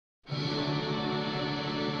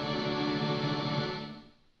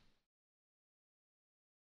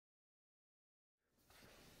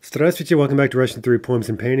Здравствуйте, welcome back to Russian Through Poems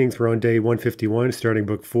and Paintings. We're on day 151, starting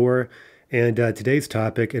book 4. And today's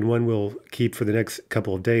topic, and one we'll keep for the next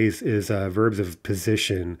couple of days, is verbs of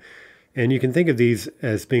position. And you can think of these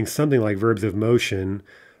as being something like verbs of motion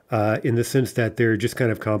in the sense that they're just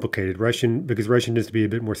kind of complicated. Because Russian tends to be a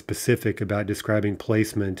bit more specific about describing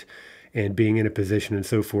placement and being in a position and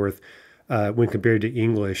so forth when compared to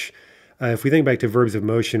English. If we think back to verbs of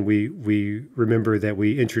motion, we remember that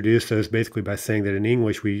we introduced those basically by saying that in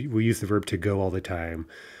English we use the verb to go all the time,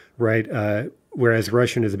 right? Whereas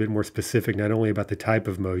Russian is a bit more specific, not only about the type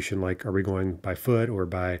of motion, like are we going by foot or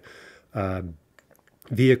by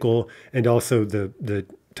vehicle, and also the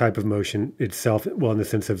type of motion itself, well, in the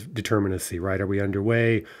sense of determinacy, right? Are we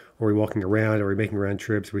underway? Are we walking around? Are we making round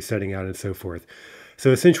trips? Are we setting out and so forth?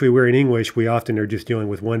 So essentially, where in English, we often are just dealing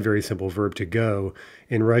with one very simple verb to go.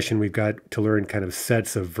 In Russian, we've got to learn kind of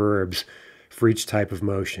sets of verbs for each type of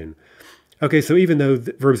motion. Okay, so even though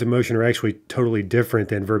verbs of motion are actually totally different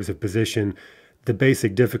than verbs of position, the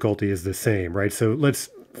basic difficulty is the same, right? So let's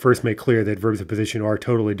first make clear that verbs of position are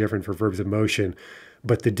totally different from verbs of motion,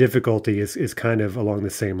 but the difficulty is kind of along the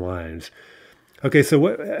same lines. Okay,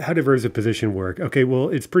 so how do verbs of position work? Okay, well,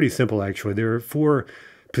 it's pretty simple, actually. There are four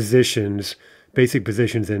positions, basic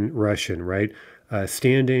positions in Russian, right?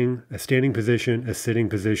 Standing, a standing position, a sitting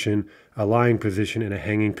position, a lying position, and a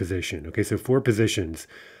hanging position. Okay, so four positions.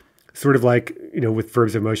 Sort of like, with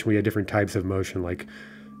verbs of motion, we have different types of motion, like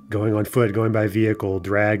going on foot, going by vehicle,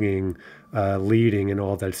 dragging, leading, and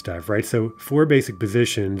all that stuff, right? So four basic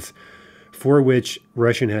positions for which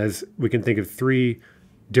Russian has, we can think of three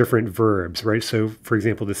different verbs, right? So, for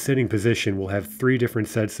example, the sitting position will have three different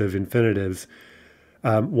sets of infinitives.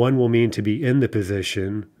 One will mean to be in the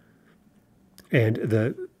position, and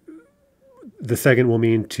the second will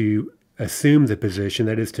mean to assume the position,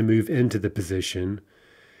 that is to move into the position,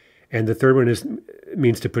 and the third one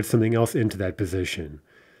means to put something else into that position,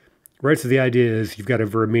 right? So the idea is you've got a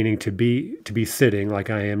verb meaning to be sitting, like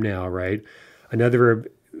I am now, right? Another verb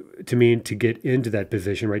to mean to get into that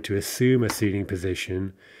position, right? To assume a seating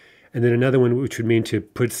position, and then another one which would mean to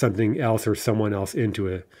put something else or someone else into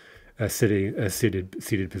a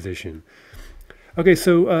seated position. Okay,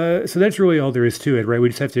 so that's really all there is to it, right? We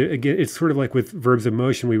just have to, again, it's sort of like with verbs of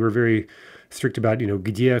motion, we were very strict about,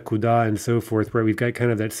 где, куда, and so forth, where we've got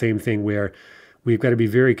kind of that same thing where we've got to be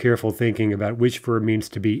very careful thinking about which verb means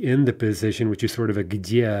to be in the position, which is sort of a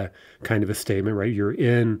где kind of a statement, right? You're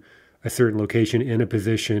in a certain location, in a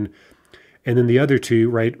position. And then the other two,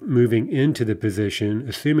 right, moving into the position,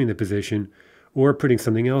 assuming the position, or putting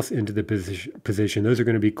something else into the position. Those are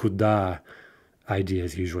going to be куда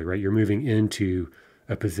ideas usually, right? You're moving into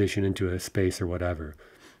a position, into a space or whatever.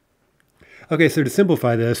 Okay, so to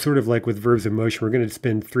simplify this, sort of like with verbs of motion, we're going to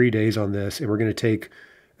spend 3 days on this, and we're going to take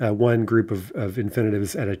one group of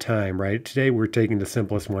infinitives at a time, right? Today we're taking the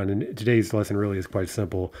simplest one, and today's lesson really is quite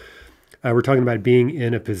simple. We're talking about being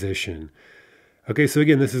in a position. Okay, so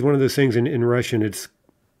again, this is one of those things in Russian, it's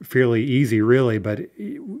fairly easy, really, but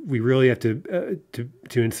we really have to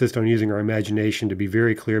insist on using our imagination to be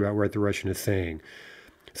very clear about what the Russian is saying.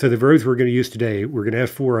 So the verbs we're going to use today, we're going to have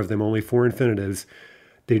 4 of them, only 4 infinitives.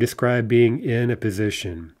 They describe being in a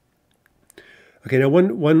position. Okay, now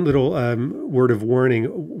one little word of warning.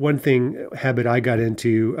 One habit I got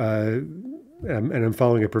into, and I'm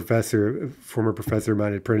following a former professor of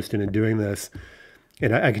mine at Princeton, and doing this,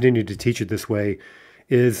 and I continue to teach it this way,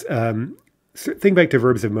 is think back to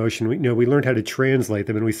verbs of motion. We learned how to translate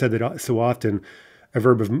them, and we said that so often a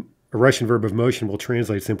Russian verb of motion will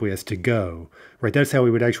translate simply as to go, right? That's how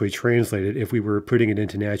we would actually translate it if we were putting it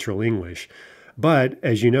into natural English. But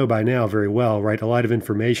as you know by now very well, right, a lot of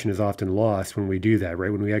information is often lost when we do that,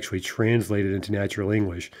 right? When we actually translate it into natural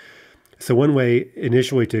English. So one way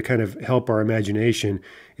initially to kind of help our imagination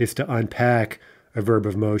is to unpack a verb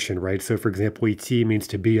of motion, right? So for example, iti means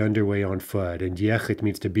to be underway on foot, and ехать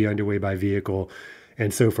means to be underway by vehicle,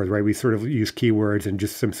 and so forth, right? We sort of use keywords and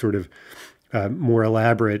just some sort of more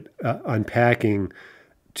elaborate unpacking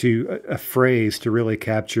to a phrase to really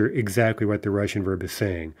capture exactly what the Russian verb is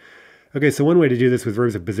saying. Okay, so one way to do this with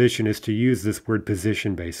verbs of position is to use this word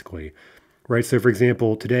position, basically, right? So for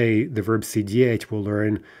example, today, the verb сидеть we'll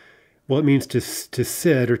learn, well, it means to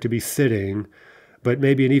sit or to be sitting, but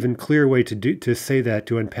maybe an even clearer way to say that,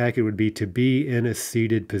 to unpack it, would be to be in a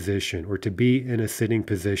seated position or to be in a sitting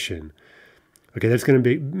position. Okay, that's going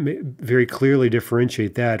to be very clearly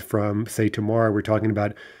differentiate that from, say, tomorrow we're talking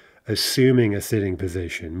about assuming a sitting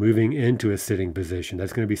position, moving into a sitting position.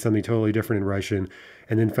 That's going to be something totally different in Russian.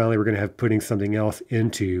 And then finally, we're going to have putting something else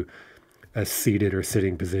into a seated or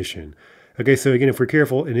sitting position. Okay, so again, if we're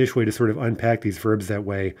careful initially to sort of unpack these verbs that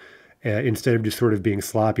way, instead of just sort of being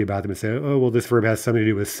sloppy about them and say, oh, well, this verb has something to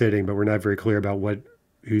do with sitting, but we're not very clear about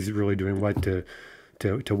who's really doing what to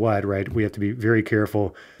what, right? We have to be very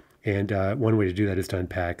careful. And one way to do that is to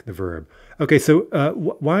unpack the verb. Okay, so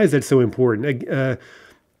why is that so important?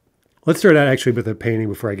 Let's start out actually with a painting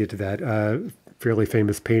before I get to that. Fairly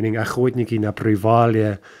famous painting, Охотники на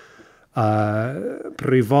привале.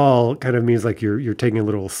 Prival kind of means like you're taking a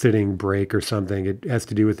little sitting break or something. It has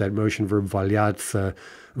to do with that motion verb валяться,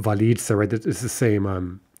 валиться, right? It's the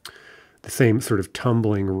same sort of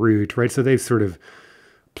tumbling root, right? So they've sort of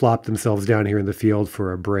plopped themselves down here in the field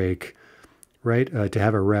for a break, right? To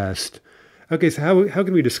have a rest. Okay, so how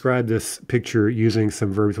can we describe this picture using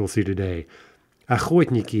some verbs we'll see today?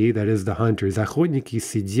 Охотники, that is the hunters. Охотники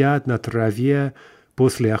сидят на траве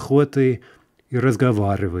после охоты и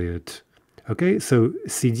разговаривают. Okay, so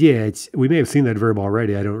сидеть, we may have seen that verb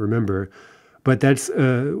already, I don't remember, but that's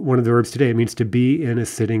one of the verbs today. It means to be in a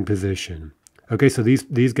sitting position. Okay, so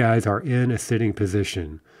these guys are in a sitting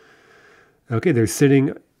position. Okay, they're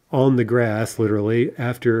sitting on the grass, literally,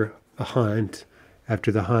 after the hunt,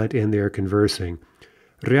 and they're conversing.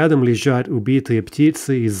 Рядом лежат убитые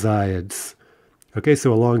птицы и заяц. Okay,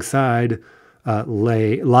 so alongside,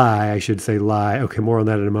 lie. Okay, more on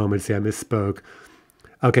that in a moment. See, I misspoke.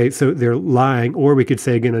 Okay, so they're lying, or we could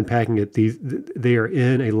say again, unpacking it, they are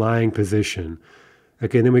in a lying position.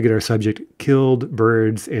 Okay, and then we get our subject, killed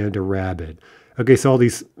birds and a rabbit. Okay, so all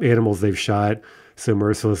these animals they've shot so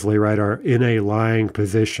mercilessly, right, are in a lying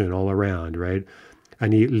position all around, right?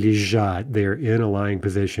 Они лежат, they're in a lying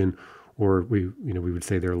position, or we would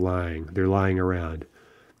say they're lying around.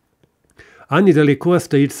 А недалеко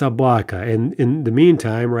стоит собака, and in the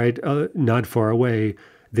meantime, right, not far away,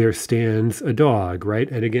 there stands a dog, right?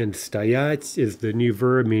 And again, стоять is the new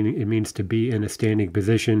verb, meaning it means to be in a standing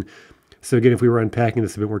position. So again, if we were unpacking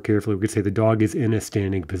this a bit more carefully, we could say the dog is in a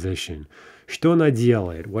standing position. Что она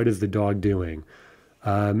делает? What is the dog doing?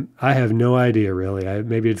 I have no idea, really.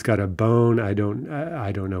 Maybe it's got a bone. I don't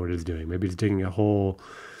know what it's doing. Maybe it's digging a hole.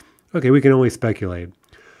 Okay, we can only speculate.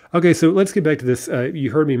 Okay, so let's get back to this.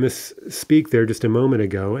 You heard me misspeak there just a moment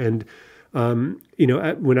ago, and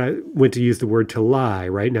when I went to use the word to lie,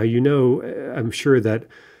 right? Now, I'm sure that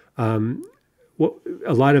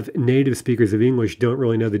a lot of native speakers of English don't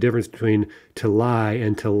really know the difference between to lie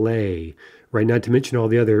and to lay, right? Not to mention all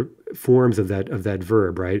the other forms of that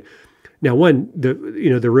verb, right? Now,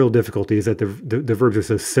 the real difficulty is that the verbs are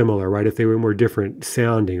so similar, right? If they were more different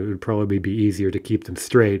sounding, it would probably be easier to keep them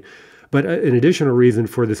straight. But an additional reason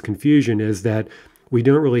for this confusion is that we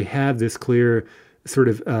don't really have this clear sort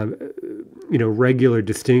of, regular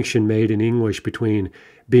distinction made in English between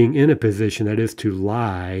being in a position, that is to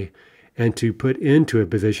lie, and to put into a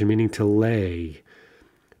position, meaning to lay,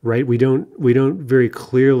 right? We don't very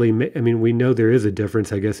clearly, we know there is a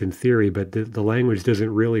difference, I guess, in theory, but the language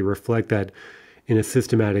doesn't really reflect that in a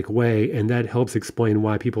systematic way, and that helps explain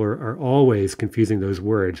why people are always confusing those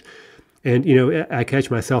words. And, I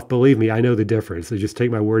catch myself, believe me, I know the difference. So just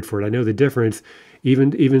take my word for it. I know the difference.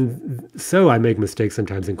 Even so, I make mistakes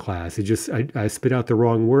sometimes in class. I spit out the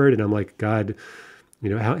wrong word, and I'm like, God,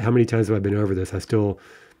 how many times have I been over this? I still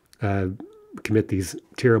commit these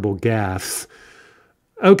terrible gaffes.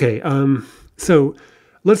 Okay, so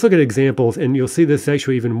let's look at examples, and you'll see this is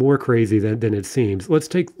actually even more crazy than it seems. Let's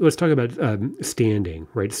talk about standing,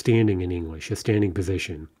 right? Standing in English, a standing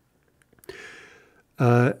position.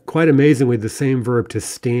 Quite amazingly, the same verb to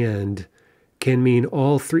stand can mean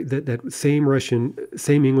all three. That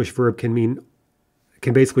same English verb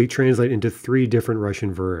can basically translate into three different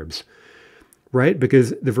Russian verbs, right?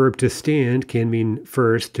 Because the verb to stand can mean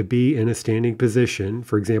first to be in a standing position.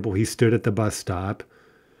 For example, he stood at the bus stop.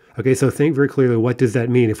 Okay, so think very clearly, what does that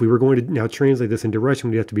mean? If we were going to now translate this into Russian,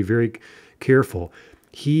 we have to be very careful.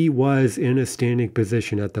 He was in a standing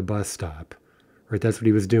position at the bus stop, right? That's what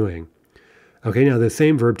he was doing. Okay, now the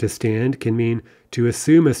same verb to stand can mean to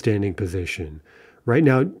assume a standing position. Right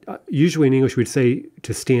now, usually in English we'd say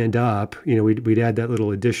to stand up, we'd add that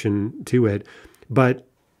little addition to it, but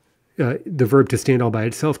the verb to stand all by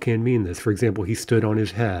itself can mean this. For example, he stood on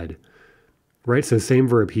his head, right? So same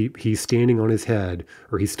verb, he's standing on his head,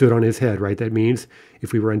 or he stood on his head, right? That means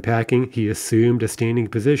if we were unpacking, he assumed a standing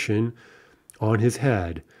position on his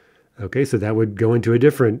head. Okay, so that would go into a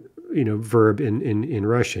different verb in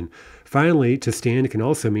Russian. Finally, to stand can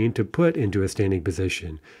also mean to put into a standing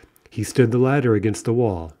position. He stood the ladder against the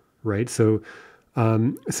wall, right? So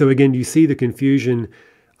again, you see the confusion.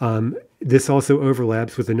 This also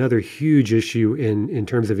overlaps with another huge issue in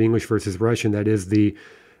terms of English versus Russian. That is the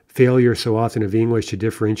failure so often of English to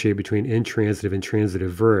differentiate between intransitive and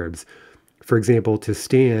transitive verbs. For example, to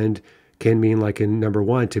stand can mean, like in number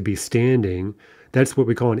one, to be standing. That's what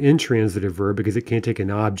we call an intransitive verb because it can't take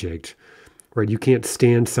an object, right? You can't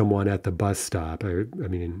stand someone at the bus stop. I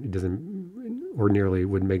mean, it doesn't ordinarily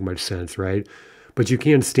wouldn't make much sense, right? But you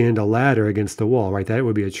can stand a ladder against the wall, right? That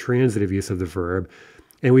would be a transitive use of the verb.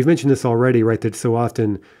 And we've mentioned this already, right? That so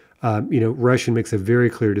often, Russian makes a very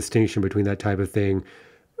clear distinction between that type of thing,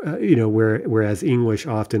 whereas English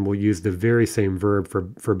often will use the very same verb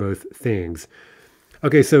for both things.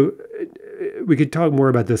 Okay, so we could talk more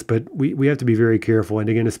about this, but we have to be very careful. And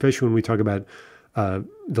again, especially when we talk about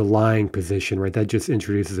the lying position, right? That just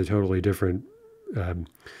introduces a totally different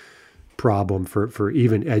problem for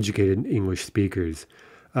even educated English speakers.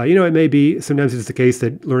 It may be, sometimes it's the case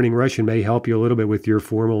that learning Russian may help you a little bit with your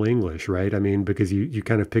formal English, right? I mean, because you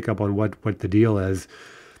kind of pick up on what the deal is,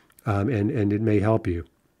 and it may help you.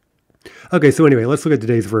 Okay, so anyway, let's look at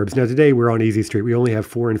today's verbs. Now, today we're on easy street. We only have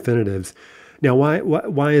 4 infinitives. Now,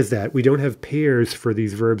 why is that? We don't have pairs for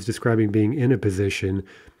these verbs describing being in a position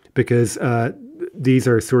because these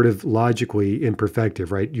are sort of logically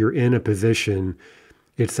imperfective, right? You're in a position.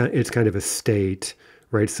 It's kind of a state,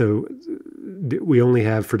 right? So we only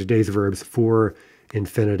have for today's verbs 4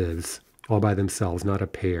 infinitives all by themselves, not a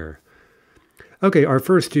pair. Okay, our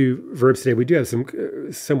first 2 verbs today, we do have some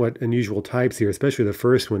somewhat unusual types here, especially the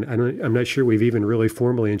first one. I'm not sure we've even really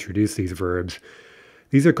formally introduced these verbs.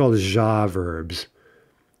 These are called ja verbs.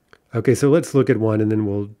 Okay, so let's look at one and then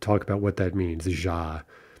we'll talk about what that means, ja.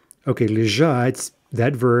 Okay, lежать,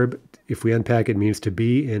 that verb, if we unpack it, means to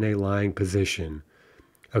be in a lying position.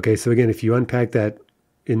 Okay, so again, if you unpack that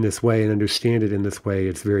in this way and understand it in this way,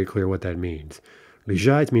 it's very clear what that means.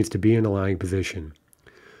 Lежать means to be in a lying position.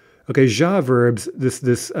 Okay, ja verbs, this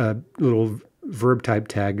little verb type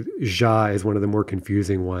tag, ja, is one of the more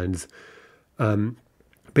confusing ones.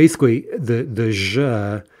 Basically, the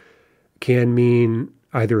je can mean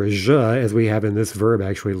either a je, as we have in this verb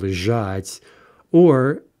actually, lежать,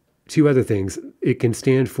 or 2 other things. It can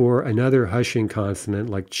stand for another hushing consonant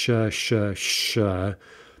like ch, sh, sh,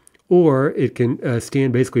 or it can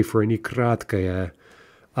stand basically for an kratkaya,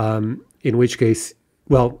 in which case,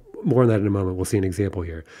 well, more on that in a moment. We'll see an example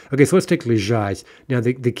here. Okay, so let's take lежать. Now,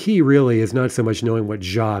 the key really is not so much knowing what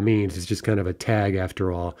ja means. It's just kind of a tag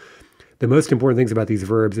after all. The most important things about these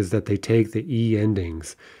verbs is that they take the E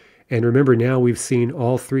endings. And remember, now we've seen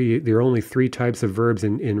all 3. There are only 3 types of verbs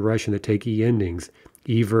in Russian that take E endings.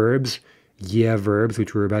 E verbs, ye verbs,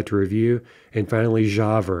 which we're about to review, and finally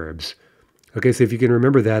ja verbs. Okay, so if you can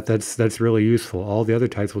remember that, that's really useful. All the other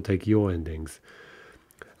types will take yo endings.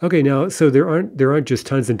 Okay, now, so there aren't just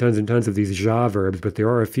tons and tons and tons of these ja verbs, but there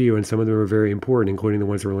are a few, and some of them are very important, including the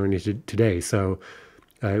ones we're learning today. So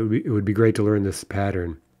it would be great to learn this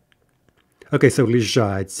pattern. Okay, so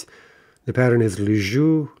lежать. The pattern is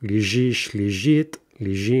лежу, лежишь, лежит,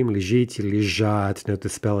 лежим, лежите, лежат. Note the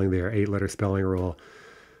spelling there, 8-letter spelling rule,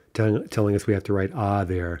 telling us we have to write ah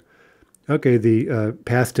there. Okay, the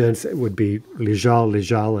past tense would be лежал,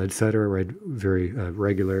 лежала, etc., right? Very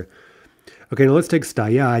regular. Okay, now let's take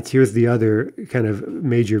стоять. Here's the other kind of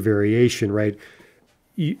major variation, right?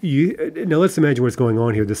 Now let's imagine what's going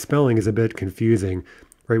on here. The spelling is a bit confusing,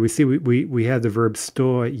 right? We see we have the verb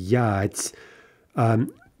стоять.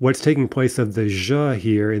 What's taking place of the je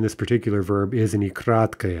here in this particular verb is an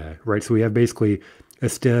kratkaya, right? So we have basically a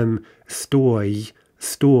stem stoy,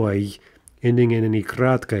 ending in an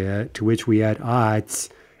kratkaya, to which we add ats,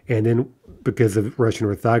 and then because of Russian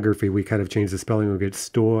orthography, we kind of change the spelling. We get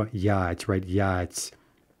stoyat, right? Yats.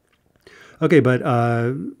 Okay, but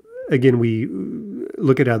again, we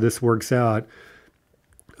look at how this works out.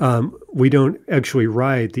 We don't actually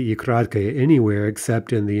write the kratkaya anywhere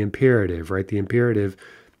except in the imperative, right? The imperative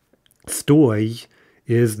stoy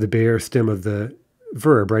is the bare stem of the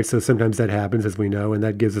verb, right? So sometimes that happens, as we know, and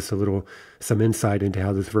that gives us some insight into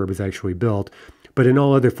how this verb is actually built. But in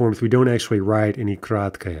all other forms, we don't actually write any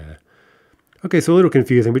kratkaya. Okay, so a little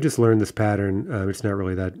confusing, but just learn this pattern. It's not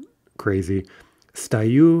really that crazy.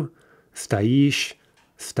 Стою, стоишь,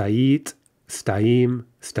 стоит, стоим,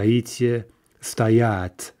 стоите,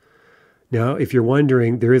 стоят. Now, if you're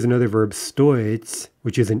wondering, there is another verb, stoить,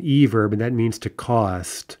 which is an E verb, and that means to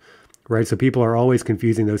cost, right? So people are always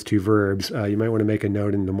confusing those 2 verbs. You might want to make a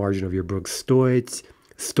note in the margin of your book. Stoить,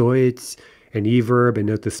 an E verb, and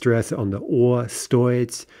note the stress on the o,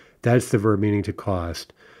 stoить. That's the verb meaning to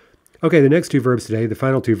cost. Okay, the next 2 verbs today, the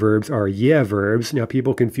final 2 verbs, are ye verbs. Now,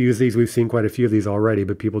 people confuse these. We've seen quite a few of these already,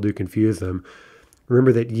 but people do confuse them.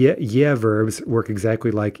 Remember that ye verbs work exactly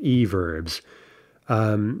like E verbs,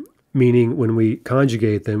 meaning when we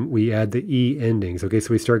conjugate them, we add the E endings. Okay, so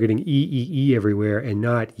we start getting E everywhere and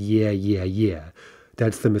not yeah.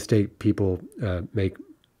 That's the mistake people make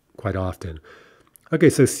quite often. Okay,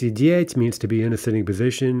 so сидеть means to be in a sitting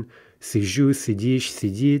position. Сижу, сидишь,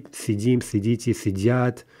 сидит, сидим, сидите,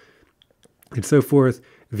 сидят, and so forth.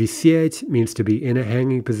 Висеть means to be in a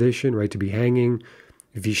hanging position, right, to be hanging.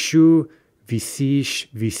 Вишу, висишь,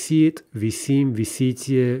 висит, висим,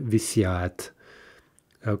 висите, висят.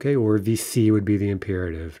 Okay, or visi would be the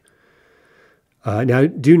imperative. Now,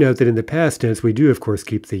 do note that in the past tense, we do, of course,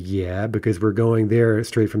 keep the yeah, because we're going there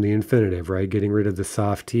straight from the infinitive, right? Getting rid of the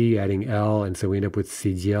soft T, adding L, and so we end up with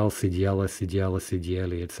сидел, сидела, сидела,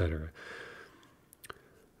 сидели, etc.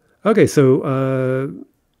 Okay, so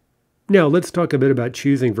now let's talk a bit about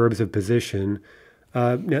choosing verbs of position.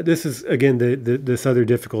 Now, this is, again, this other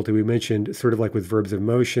difficulty we mentioned, sort of like with verbs of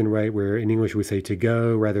motion, right, where in English we say to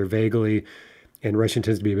go rather vaguely, and Russian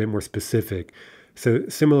tends to be a bit more specific. So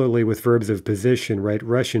similarly with verbs of position, right,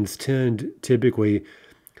 Russians tend typically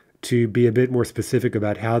to be a bit more specific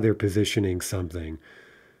about how they're positioning something.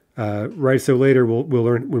 Right, so later we'll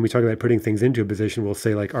learn, when we talk about putting things into a position, we'll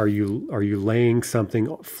say like, are you laying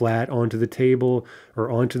something flat onto the table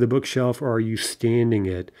or onto the bookshelf, or are you standing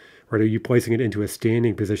it? Right, are you placing it into a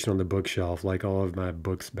standing position on the bookshelf, like all of my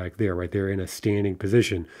books back there, right? They're in a standing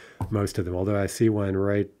position, most of them, although I see one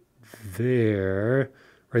right there.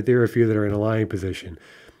 Right, there are a few that are in a lying position.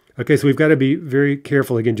 Okay, so we've got to be very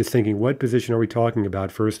careful, again, just thinking, what position are we talking about,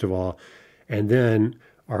 first of all? And then,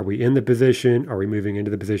 are we in the position? Are we moving into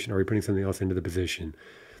the position? Are we putting something else into the position?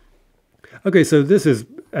 Okay, so this is,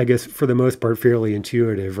 I guess, for the most part, fairly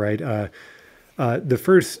intuitive, right? The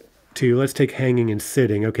first two, let's take hanging and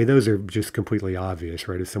sitting. Okay, those are just completely obvious,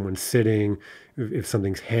 right? If someone's sitting, if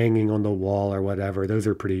something's hanging on the wall or whatever, those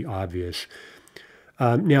are pretty obvious.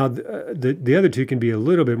 Now, the other two can be a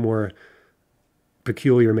little bit more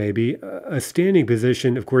peculiar, maybe. A standing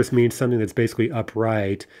position, of course, means something that's basically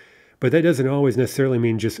upright, but that doesn't always necessarily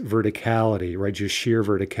mean just verticality, right? Just sheer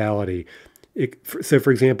verticality. So, for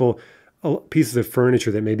example, pieces of furniture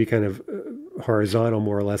that may be kind of horizontal,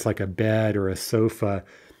 more or less, like a bed or a sofa,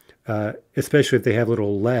 especially if they have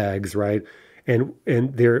little legs, right? And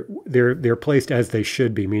they're placed as they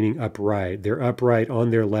should be, meaning upright. They're upright on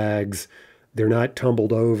their legs. They're not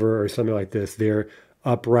tumbled over or something like this. They're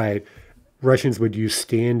upright. Russians would use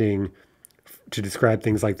standing to describe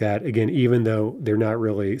things like that. Again, even though they're not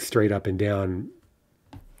really straight up and down,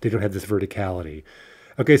 they don't have this verticality.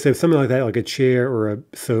 Okay, so something like that, like a chair or a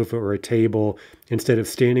sofa or a table, instead of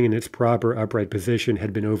standing in its proper upright position,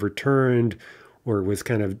 had been overturned or was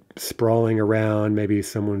kind of sprawling around. Maybe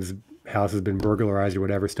someone's house has been burglarized or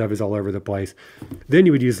whatever, stuff is all over the place. Then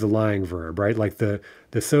you would use the lying verb, right? Like the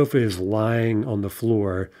sofa is lying on the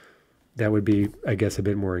floor. That would be, I guess, a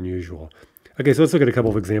bit more unusual. Okay, so let's look at a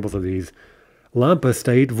couple of examples of these. Lampa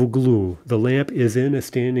стоит в углу. The lamp is in a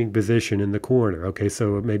standing position in the corner. Okay,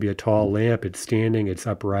 so it may be a tall lamp. It's standing. It's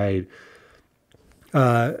upright.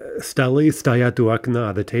 Столы стоят у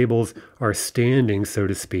окна. The tables are standing, so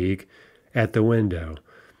to speak, at the window.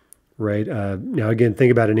 Right. Now, again,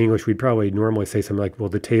 think about it in English. We'd probably normally say something like, well,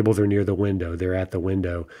 the tables are near the window. They're at the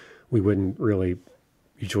window. We wouldn't really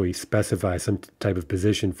usually specify some type of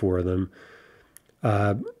position for them.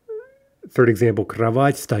 Third example,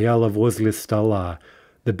 кровать стояла возле стола.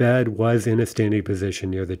 The bed was in a standing position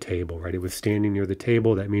near the table, right? It was standing near the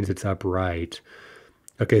table. That means it's upright.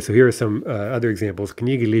 Okay, so here are some other examples.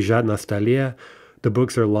 Книги лежат на столе. The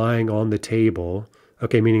books are lying on the table.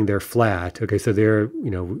 Okay, meaning they're flat. Okay, so they're,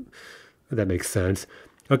 that makes sense.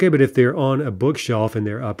 Okay, but if they're on a bookshelf and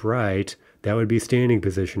they're upright, that would be standing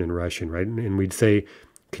position in Russian, right? And we'd say,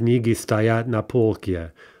 книги стоят на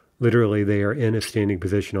полке. Literally, they are in a standing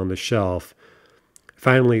position on the shelf.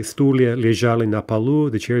 Finally, стулья лежали на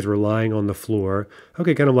полу. The chairs were lying on the floor.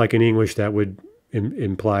 Okay, kind of like in English, that would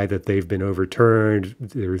imply that they've been overturned.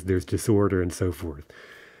 There's disorder and so forth.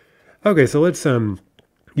 Okay, so let's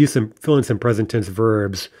fill in some present tense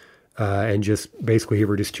verbs, and just basically here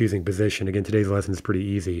we're just choosing position. Again, today's lesson is pretty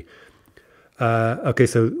easy. Okay,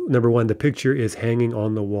 so number one, the picture is hanging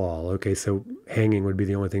on the wall. Okay, so hanging would be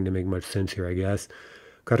the only thing to make much sense here, I guess.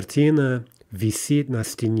 Картина висит на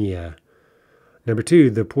стене. Number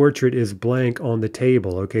two, the portrait is blank on the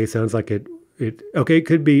table. Okay, sounds like it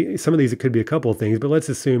could be, some of these, it could be a couple of things, but let's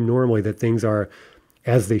assume normally that things are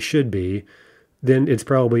as they should be. Then it's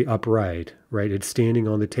probably upright, right? It's standing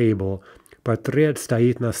on the table. Портрет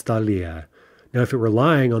стоит на столе. Now, if it were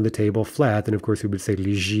lying on the table flat, then of course we would say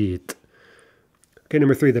лежит. Okay,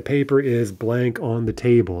 number three, the paper is blank on the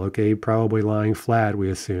table. Okay, probably lying flat, we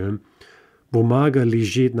assume. Бумага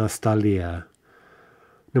лежит на столе.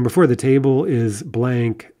 Number four, the table is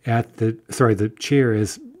blank the chair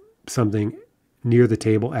is something near the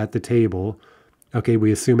table, at the table. Okay,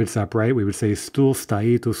 we assume it's upright. We would say стул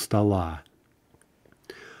стоит у стола.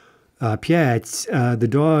 5. The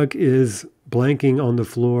dog is blanking on the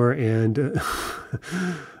floor and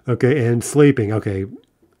okay, and sleeping. Okay.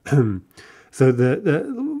 So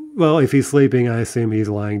well, if he's sleeping, I assume he's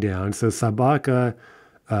lying down. So собака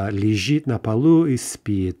лежит на полу и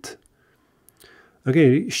спит.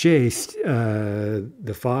 Okay, 6.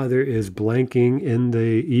 The father is blanking in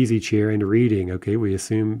the easy chair and reading. Okay, we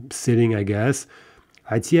assume sitting, I guess.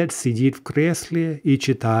 Отец сидит в кресле и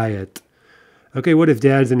читает. Okay, what if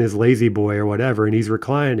dad's in his lazy boy or whatever and he's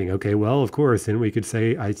reclining? Okay, well, of course, then we could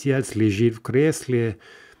say отец лежит в кресле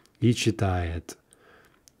и читает.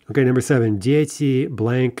 Okay, number 7. Дети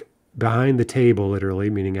blank behind the table, literally,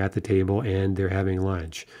 meaning at the table, and they're having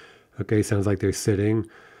lunch. Okay, sounds like they're sitting.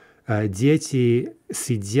 Дети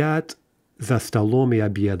сидят за столом и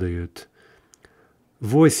обедают.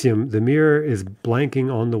 8. The mirror is blanking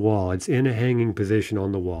on the wall. It's in a hanging position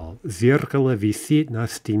on the wall. Зеркало висит на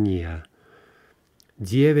стене.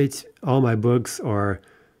 9. All my books are,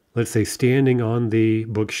 let's say, standing on the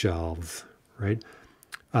bookshelves, right?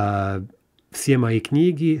 Все мои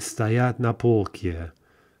книги стоят на полке.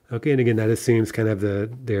 Okay, and again, that assumes kind of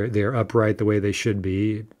they're upright the way they should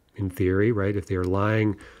be in theory, right? If they're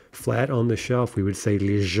lying flat on the shelf, we would say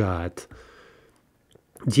лежат.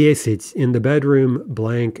 10. In the bedroom,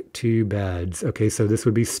 blank 2 beds. Okay, so this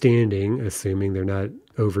would be standing, assuming they're not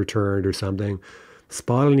overturned or something.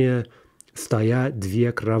 Спальня стоят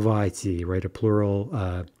 2 кровати, right? A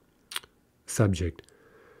plural subject.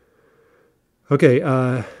 Okay,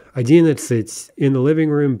 11. In the living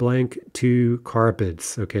room, blank 2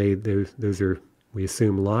 carpets. Okay, those are, we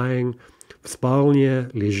assume, lying. В спальне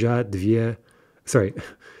лежат 2... Sorry,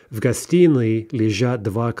 в гостиной лежат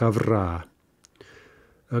 2 ковра.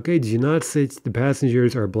 Okay, 12. The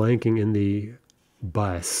passengers are blanking in the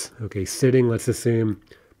bus. Okay, sitting, let's assume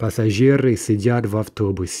пассажиры сидят в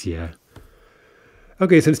автобусе.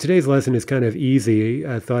 Okay, since today's lesson is kind of easy,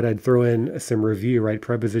 I thought I'd throw in some review, right?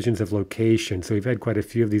 Prepositions of location. So we've had quite a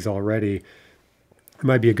few of these already. It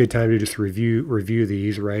might be a good time to just review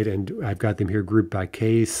these, right? And I've got them here grouped by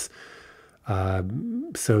case.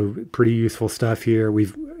 So pretty useful stuff here.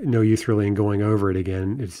 We've no use really in going over it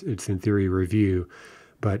again. It's in theory review,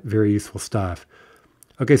 but very useful stuff.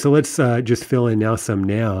 Okay, so let's just fill in now some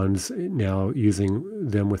nouns, now using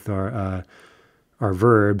them with our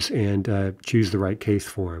verbs, and choose the right case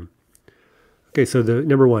form. Okay, so the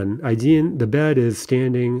number 1, один, the bed is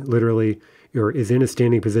standing, literally, or is in a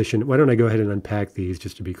standing position. Why don't I go ahead and unpack these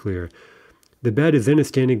just to be clear. The bed is in a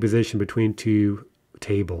standing position between 2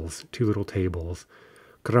 tables, 2 little tables.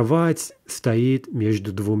 Кровать стоит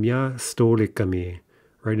между 2 столиками,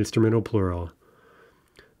 right? Instrumental plural.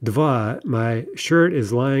 2, my shirt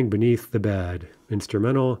is lying beneath the bed.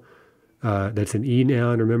 Instrumental, that's an E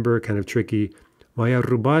noun, remember, kind of tricky. Моя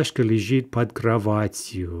рубашка лежит под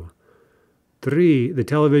кроватью. 3, the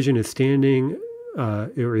television is standing,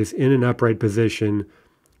 or is in an upright position,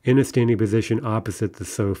 in a standing position opposite the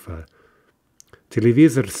sofa.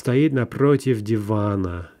 Телевизор стоит напротив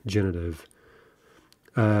дивана, genitive.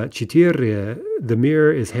 4, the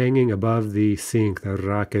mirror is hanging above the sink, the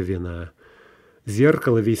раковина.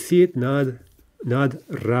 Зеркало висит над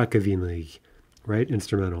раковиной, right?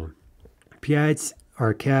 Instrumental. 5,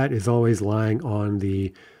 our cat is always lying on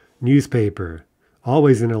the newspaper,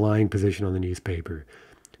 always in a lying position on the newspaper.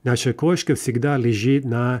 Наша кошка всегда лежит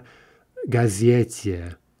на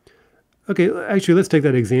газете. Okay, actually, let's take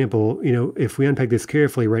that example. You know, if we unpack this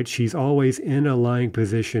carefully, right, she's always in a lying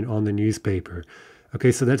position on the newspaper.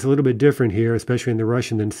 Okay, so that's a little bit different here, especially in the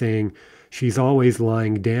Russian, than saying she's always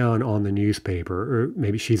lying down on the newspaper, or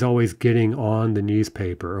maybe she's always getting on the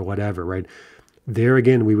newspaper or whatever, right? There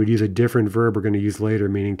again, we would use a different verb we're going to use later,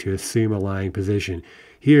 meaning to assume a lying position.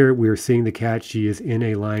 Here, we're seeing the cat, she is in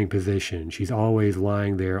a lying position. She's always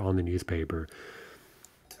lying there on the newspaper.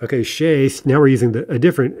 Okay, шесть, now we're using a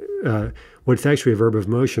different, what's actually a verb of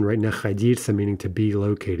motion, right? Находиться, meaning to be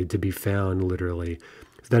located, to be found, literally.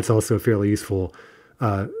 So that's also a fairly useful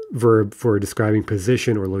verb for describing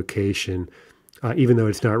position or location, even though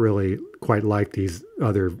it's not really quite like these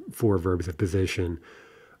other 4 verbs of position.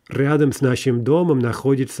 Рядом с нашим домом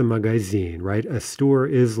находится магазин, right? A store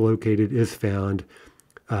is located, is found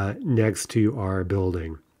next to our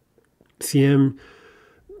building. 7,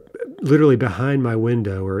 literally behind my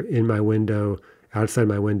window or in my window, outside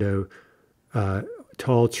my window,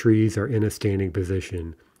 tall trees are in a standing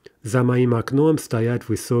position. За моим окном стоят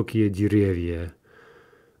высокие деревья.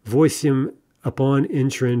 8, upon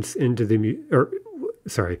entrance into the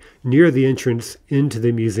near the entrance into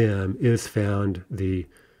the museum is found the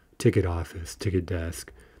ticket office, ticket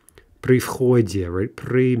desk. При входе, right?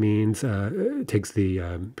 При means, takes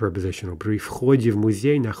the prepositional. При входе в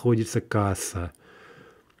музей находится касса.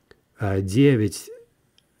 9,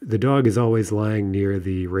 the dog is always lying near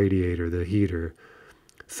the radiator, the heater.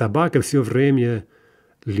 Собака все время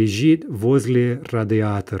лежит возле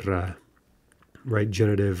радиатора. Right,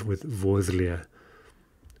 genitive with возле.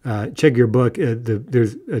 Check your book.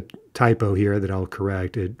 There's a typo here that I'll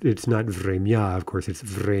correct. It's not время, of course, it's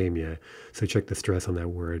время. So check the stress on that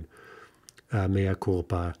word. Mea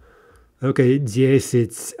culpa. Okay, 10,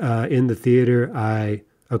 in the theater,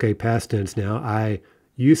 okay, past tense now, I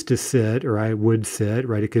used to sit, or I would sit,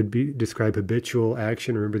 right? It could be describe habitual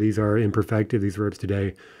action. Remember, these are imperfective, these verbs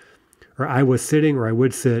today. Or I was sitting, or I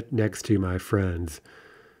would sit next to my friends.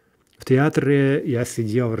 В театре я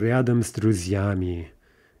сидел рядом с друзьями.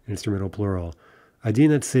 Instrumental plural.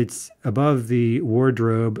 11, above the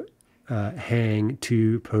wardrobe hang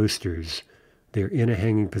 2 posters. They're in a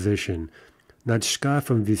hanging position. Над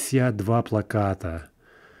шкафом висят 2 плаката.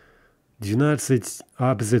 12,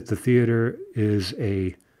 opposite the theater is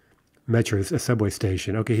a metro, a subway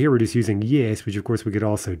station. Okay, here we're just using есть, which of course we could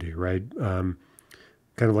also do, right?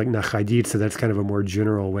 Kind of like находиться, so that's kind of a more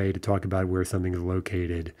general way to talk about where something is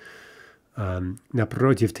located.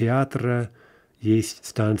 Напротив театра есть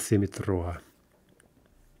станция метро.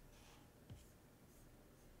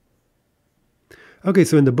 Okay,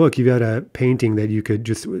 so in the book, you've got a painting that you could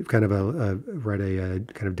just kind of write a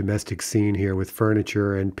kind of domestic scene here with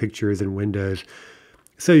furniture and pictures and windows.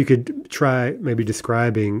 So you could try maybe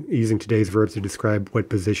using today's verbs to describe what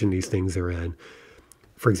position these things are in.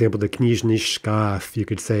 For example, the книжный шкаф, you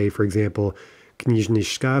could say, for example, книжный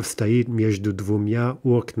шкаф стоит между двумя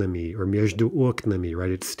окнами, or между окнами,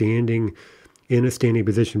 right? It's standing in a standing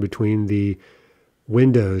position between the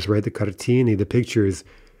windows, right? The картины, the pictures,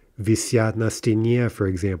 висят на стене, for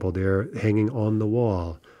example, they're hanging on the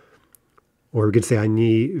wall. Or we could say,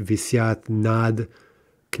 они висят над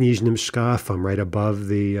книжным шкафом, right? Above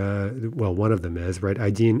the, well, one of them is, right?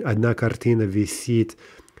 Одна картина висит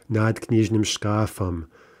над книжным шкафом.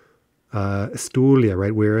 Стулья,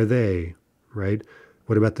 right? Where are they, right?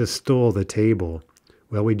 What about the stool, the table?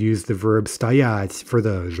 Well, we'd use the verb стоять for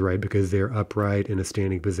those, right? Because they're upright in a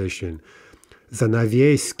standing position.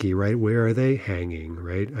 Занавески, right? Where are they hanging,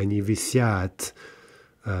 right? Они висят.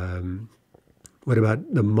 What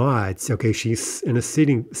about the мать? Okay, she's in a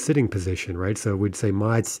sitting position, right? So we'd say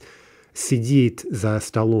мать сидит за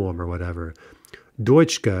столом or whatever.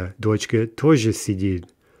 Дочка тоже сидит.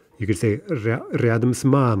 You could say рядом с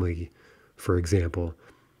мамой, for example.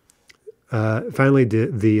 Finally,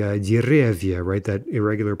 the деревья, right? That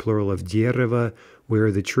irregular plural of дерево, where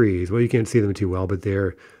are the trees? Well, you can't see them too well, but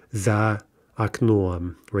they're за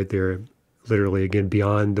окном, right there, literally, again,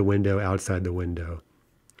 beyond the window, outside the window.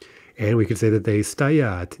 And we could say that they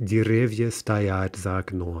стоят, деревья стоят за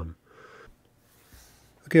окном.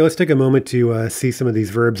 Okay, let's take a moment to see some of these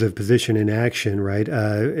verbs of position in action, right?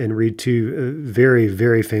 And read 2 very,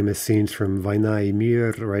 very famous scenes from «Война и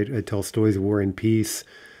мир», right? Tolstoy's War and Peace.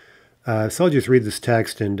 So I'll just read this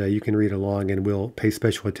text, and you can read along, and we'll pay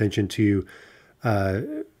special attention to,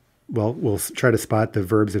 well, we'll try to spot the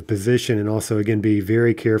verbs of position, and also, again, be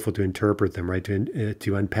very careful to interpret them, right?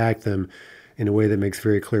 To unpack them in a way that makes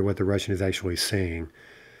very clear what the Russian is actually saying.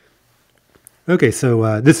 Okay,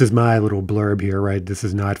 so this is my little blurb here, right? This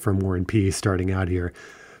is not from War and Peace, starting out here.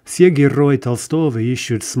 Все герои Толстого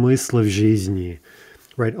ищут смысла в жизни,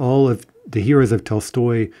 right? All of the heroes of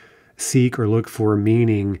Tolstoy seek or look for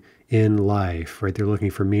meaning in life, right? They're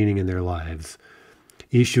looking for meaning in their lives.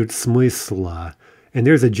 Ищут смысла. And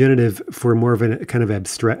there's a genitive for more of an kind of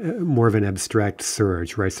abstract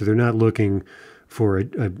search, right? So they're not looking for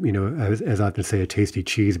as I often say, a tasty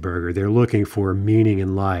cheeseburger. They're looking for meaning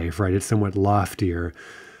in life, right? It's somewhat loftier,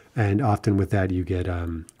 and often with that you get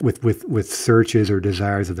with searches or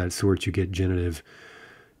desires of that sort, you get genitive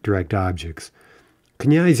direct objects.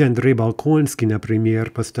 Князь Андрей Bolkonsky,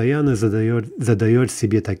 например, постоянно задает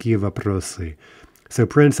себе такие вопросы. So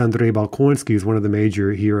Prince Andrei Bolkonsky is one of the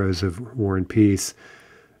major heroes of War and Peace.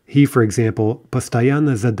 He, for example,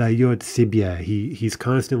 постоянно задает себе. He's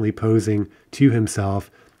constantly posing to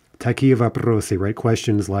himself такие вопросы, right?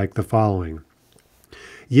 Questions like the following.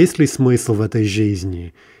 Есть ли смысл в этой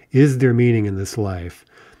жизни? Is there meaning in this life?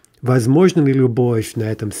 Возможна ли любовь на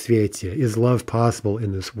этом свете? Is love possible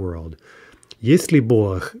in this world? Есть ли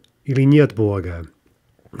Бог или нет Бога?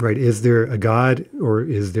 Right? Is there a God or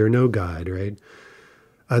is there no God, right?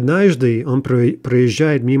 Однажды он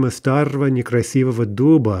проезжает мимо старого некрасивого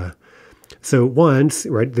дуба. So once,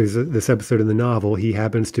 right, there's this episode in the novel, he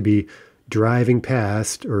happens to be driving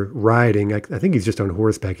past or riding. I think he's just on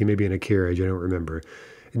horseback. He may be in a carriage. I don't remember.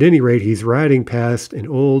 At any rate, he's riding past an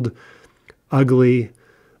old, ugly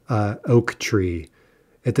oak tree.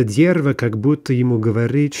 Это дерево как будто ему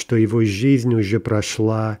говорит, что его жизнь уже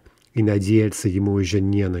прошла и надеяться ему уже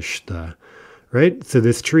не на что. Right? So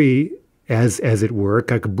this tree, as it were,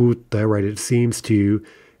 как будто, right, it seems to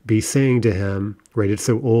be saying to him, right, it's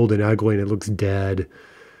so old and ugly and it looks dead.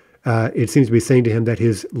 It seems to be saying to him that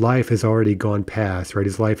his life has already gone past, right?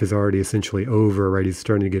 His life is already essentially over, right? He's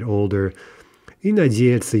starting to get older. И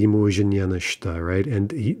надеяться ему уже не на что, right?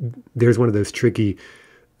 And there's one of those tricky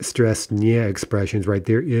stressed не expressions, right?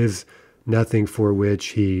 There is nothing for which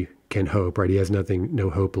he can hope, right? He has no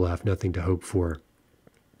hope left, nothing to hope for.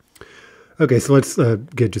 Okay, so let's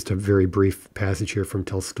get just a very brief passage here from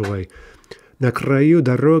Tolstoy. На краю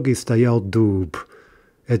дороги стоял дуб.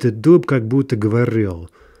 Этот дуб как будто говорил: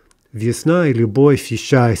 весна и любовь и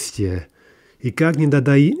счастье. И как не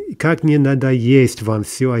надоесть вам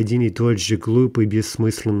все один и тот же глупый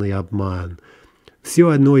бессмысленный обман. Все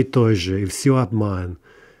одно и то же, и все обман.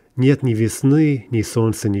 Нет ни весны, ни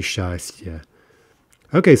солнца, ни счастья.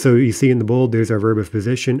 Okay, so you see in the bold, there's our verb of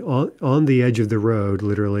position. On the edge of the road,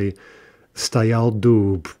 literally, стоял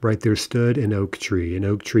дуб, right there stood an oak tree. An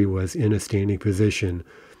oak tree was in a standing position.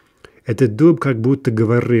 Этот дуб как будто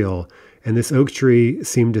говорил, and this oak tree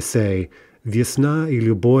seemed to say, весна и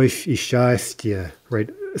любовь и счастье, right?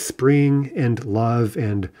 Spring and love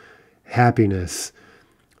and happiness.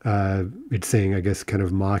 It's saying, I guess, kind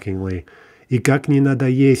of mockingly. И как не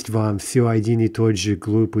надоесть вам все один и тот же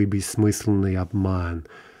глупый бессмысленный обман.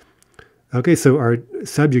 Okay, so our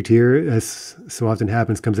subject here, as so often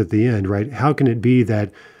happens, comes at the end, right? How can it be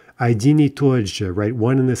that один и тот же, right?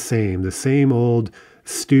 One and the same old,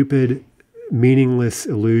 stupid, meaningless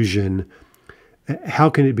illusion. How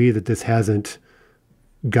can it be that this hasn't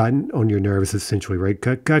gotten on your nerves, essentially, right?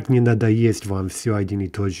 Как не надоесть вам все один и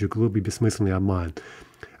тот же глупый бессмысленный обман.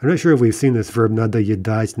 I'm not sure if we've seen this verb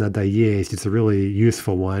надоедать, надоесть. It's a really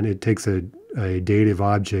useful one. It takes a dative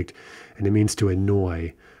object and it means to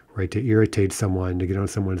annoy, right? To irritate someone, to get on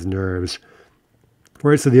someone's nerves.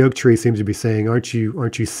 Right, so the oak tree seems to be saying, aren't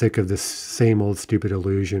you sick of this same old stupid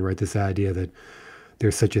illusion, right? This idea that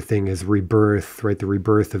there's such a thing as rebirth, right? The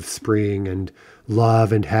rebirth of spring and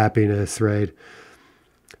love and happiness, right?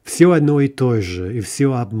 Все одно и то же, и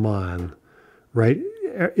все обман, right?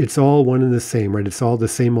 It's all one and the same, right? It's all the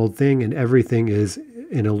same old thing, and everything is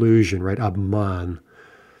an illusion, right? Обман.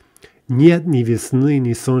 Нет ни весны,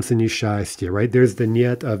 ни солнца, ни счастья, right? There's the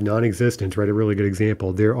нет of non-existence, right? A really good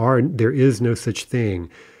example. There is no such thing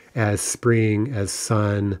as spring, as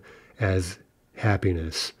sun, as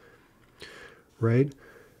happiness, right?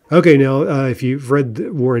 Okay, now, if you've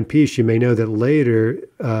read War and Peace, you may know that later,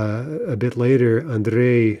 a bit later,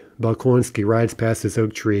 Andrei Balkonsky rides past this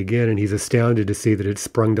oak tree again, and he's astounded to see that it's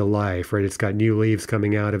sprung to life, right? It's got new leaves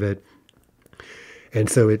coming out of it. And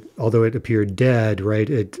so although it appeared dead, right,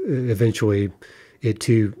 it eventually, it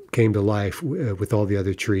too came to life with all the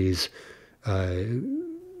other trees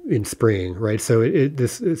in spring, right? So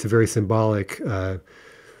it's a very symbolic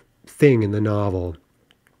thing in the novel.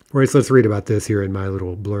 Right, so let's read about this here in my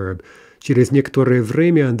little blurb. Через некоторое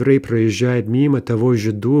время Андрей проезжает мимо того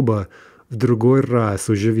же дуба в другой раз,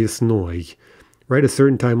 уже весной. Right, a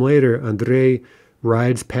certain time later, Andrei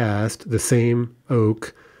rides past the same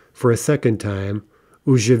oak for a second time,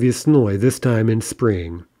 уже весной, this time in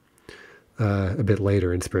spring. A bit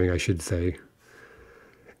later in spring, I should say.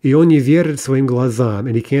 И он не верит своим глазам,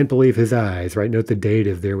 and he can't believe his eyes, right? Note the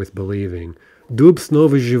dative there with believing. Дуб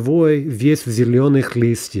снова живой, весь в зеленых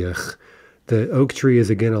листьях. The oak tree is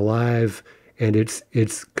again alive, and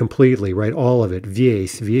it's completely, right, all of it,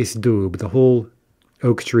 весь дуб, the whole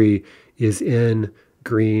oak tree is in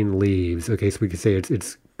green leaves. Okay, so we could say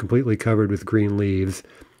it's completely covered with green leaves.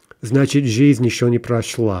 Значит, жизнь еще не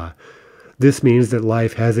прошла. This means that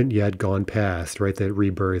life hasn't yet gone past, right, that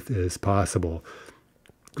rebirth is possible.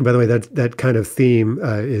 By the way, that kind of theme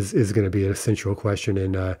is going to be an essential question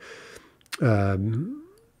in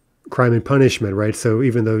Crime and Punishment, right? So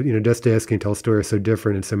even though Dostoevsky and Tolstoy are so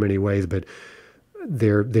different in so many ways, but they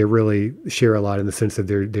really share a lot in the sense that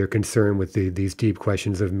they're concerned with these deep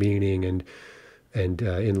questions of meaning and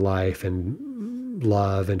in life and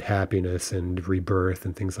love and happiness and rebirth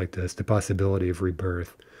and things like this, the possibility of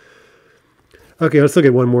rebirth. Okay, let's look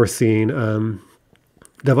at one more scene.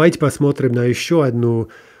 Давайте посмотрим на еще одну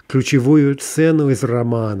ключевую сцену из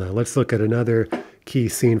романа. Let's look at another key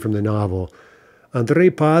scene from the novel.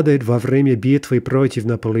 Андрей падает во время битвы против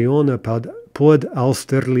Наполеона под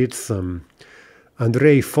Аустерлицем.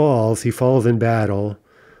 Andrei falls in battle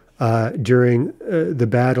during the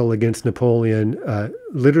battle against Napoleon,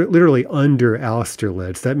 literally under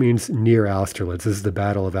Austerlitz. That means near Austerlitz. This is the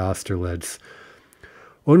Battle of Austerlitz.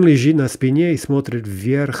 Он лежит на спине и смотрит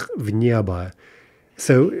вверх в небо.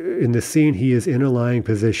 So in the scene, he is in a lying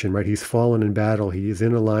position, right? He's fallen in battle. He is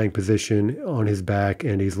in a lying position on his back,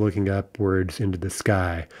 and he's looking upwards into the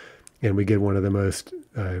sky. And we get one of the most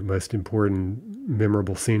important,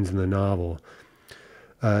 memorable scenes in the novel.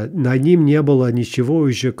 Над ним не было ничего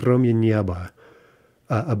уже, кроме неба.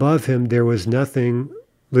 Above him, there was nothing,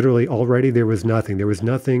 literally already there was nothing. There was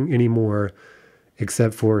nothing anymore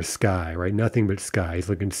except for sky, right? Nothing but sky. He's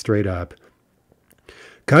looking straight up.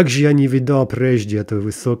 Как же я не видал прежде этого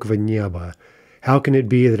высокого неба? How can it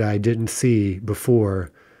be that I didn't see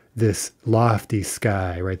before this lofty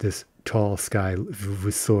sky, right? This tall sky,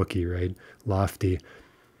 высокий, right? Lofty.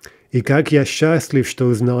 И как я счастлив, что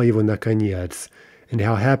узнал его наконец. And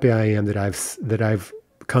how happy I am that I've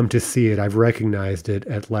come to see it. I've recognized it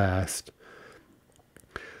at last.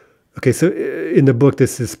 Okay, so in the book,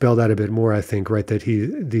 this is spelled out a bit more, I think, right? That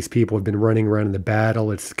these people have been running around in the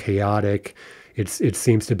battle. It's chaotic. It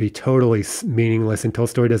seems to be totally meaningless. And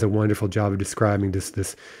Tolstoy does a wonderful job of describing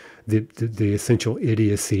the essential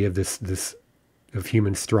idiocy of of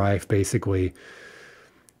human strife, basically.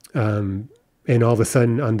 And all of a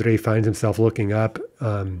sudden, Andrei finds himself looking up,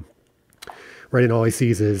 right, and all he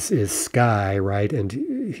sees is sky, right, and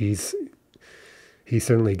he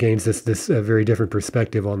certainly gains this very different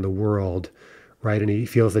perspective on the world, right, and he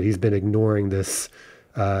feels that he's been ignoring this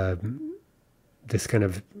this kind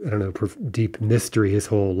of, I don't know, deep mystery his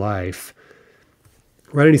whole life,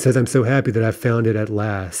 right, and he says, I'm so happy that I've found it at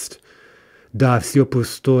last. Да, все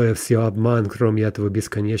пустое, все обман, кроме этого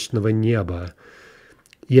бесконечного неба.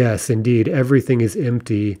 Yes, indeed, everything is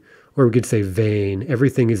empty, or we could say vain.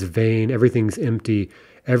 Everything is vain, everything's empty,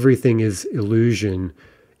 everything is illusion,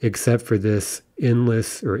 except for this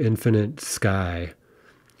endless or infinite sky.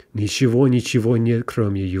 Ничего, ничего нет,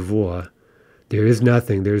 кроме его. There's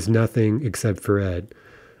nothing except for it.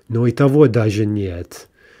 Но и того даже нет.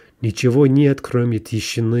 Ничего нет, кроме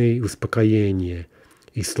тишины и успокоения.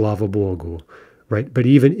 И слава Богу. Right? But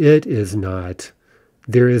even it is not.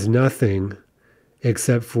 There is nothing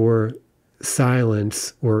except for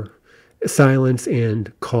silence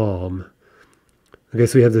and calm. I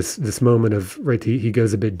guess we have this moment of, right, he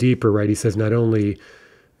goes a bit deeper, right? He says not only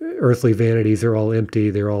earthly vanities are all empty,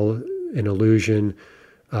 they're all an illusion,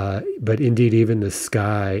 but indeed even the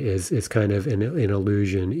sky is kind of an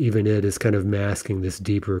illusion. Even it is kind of masking this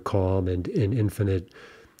deeper calm and infinite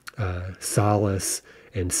solace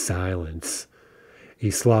and silence. I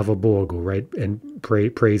slava Bogu, right? And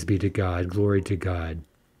praise be to God, glory to God.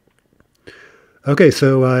 Okay,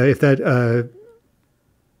 so if that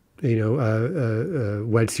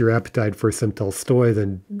whets your appetite for some Tolstoy,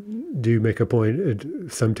 then do make a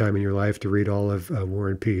point sometime in your life to read all of War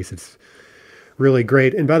and Peace. It's really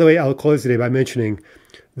great. And by the way, I'll close today by mentioning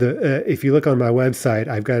if you look on my website,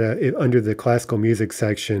 I've got under the classical music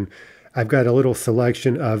section, I've got a little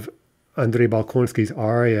selection of Andrei Bolkonsky's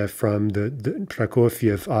aria from the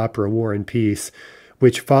Prokofiev opera War and Peace,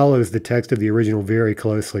 which follows the text of the original very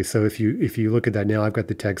closely. So if you look at that now, I've got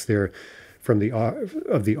the text there from the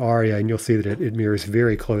aria, and you'll see that it mirrors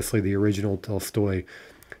very closely the original Tolstoy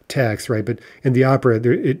text, right? But in the opera,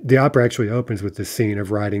 the opera actually opens with the scene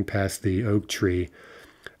of riding past the oak tree.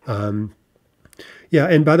 Yeah,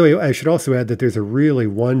 and by the way, I should also add that there's a really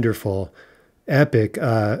wonderful, epic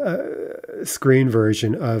screen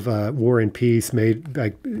version of War and Peace made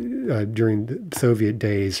during the Soviet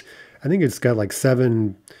days. I think it's got like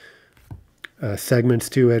 7 segments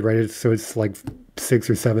to it, right? So it's like 6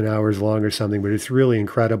 or 7 hours long or something, but it's really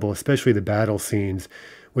incredible, especially the battle scenes,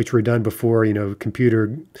 which were done before,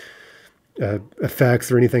 computer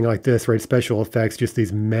effects or anything like this, right? Special effects, just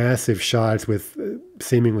these massive shots with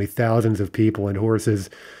seemingly thousands of people and horses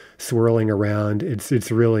swirling around.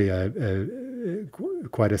 It's really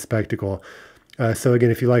quite a spectacle. So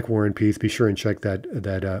again, if you like War and Peace, be sure and check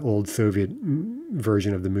that old Soviet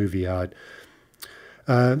version of the movie out.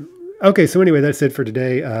 Okay, so anyway, that's it for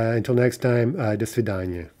today. Until next time, до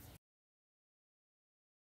свидания.